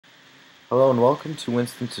Hello and welcome to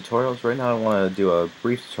Winston Tutorials. Right now I want to do a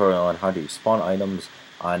brief tutorial on how to spawn items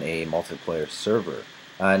on a multiplayer server.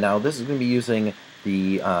 Now this is going to be using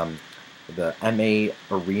the MA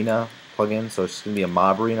Arena plugin, so it's going to be a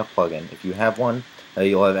Mob Arena plugin. If you have one,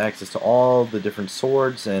 you'll have access to all the different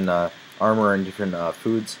swords and armor and different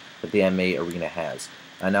foods that the MA Arena has.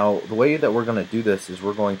 Now the way that we're going to do this is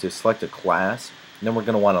we're going to select a class, and then we're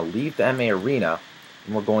going to want to leave the MA Arena,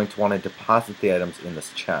 and we're going to want to deposit the items in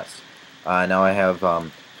this chest. Now I have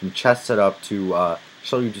some chests set up to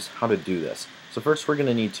show you just how to do this. So first we're going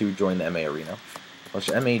to need to join the MA Arena.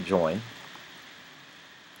 Let's MA join.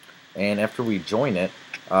 And after we join it,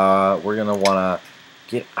 we're going to want to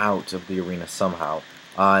get out of the arena somehow.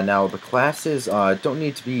 Now the classes don't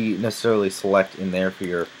need to be necessarily select in there for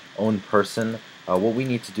your own person. What we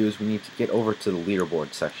need to do is we need to get over to the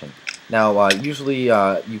leaderboard section. Now usually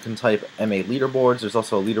you can type MA leaderboards. There's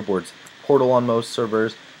also a leaderboards portal on most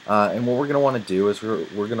servers. And what we're going to want to do is we're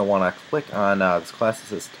going to want to click on this class that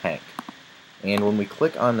says tank. And when we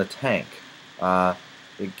click on the tank,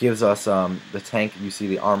 it gives us the tank. You see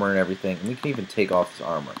the armor and everything, and we can even take off this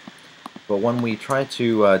armor. But when we try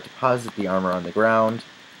to deposit the armor on the ground,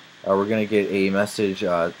 we're going to get a message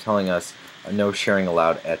telling us no sharing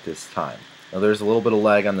allowed at this time. Now there's a little bit of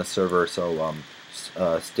lag on the server, so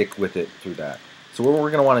stick with it through that. So what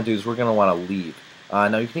we're going to want to do is we're going to want to leave.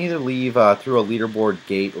 Now you can either leave through a leaderboard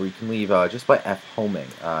gate, or you can leave just by F-homing.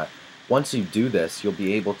 Once you do this, you'll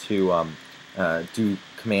be able to do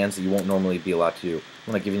commands that you won't normally be allowed to do.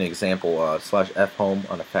 I'm going to give you an example. /F-home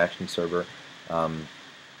on a faction server.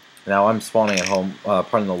 Now I'm spawning at home,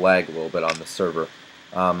 pardon the lag a little bit on the server.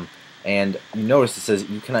 And you notice it says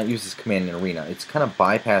you cannot use this command in arena. It's kind of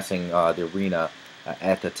bypassing the arena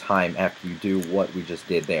at the time after you do what we just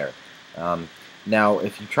did there. Now,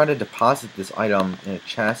 if you try to deposit this item in a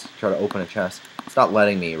chest, try to open a chest, it's not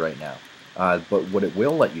letting me right now. But what it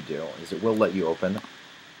will let you do is it will let you open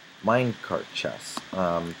minecart chests.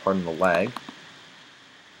 Pardon the lag.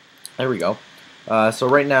 There we go. So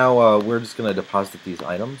right now, we're just going to deposit these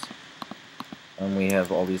items. And we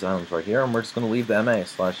have all these items right here, and we're just going to leave the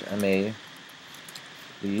MA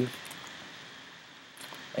leave.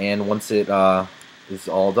 And once it is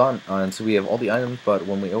all done, and so we have all the items, but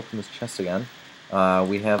when we open this chest again,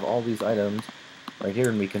 we have all these items right here,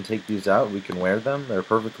 and we can take these out. We can wear them. They're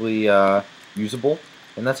perfectly usable,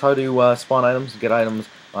 and that's how to spawn items and get items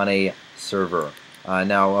on a server.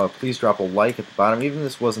 Now, please drop a like at the bottom. Even if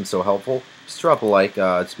this wasn't so helpful, just drop a like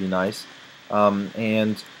to be nice.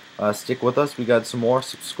 And stick with us. We got some more.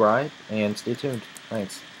 Subscribe and stay tuned.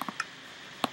 Thanks.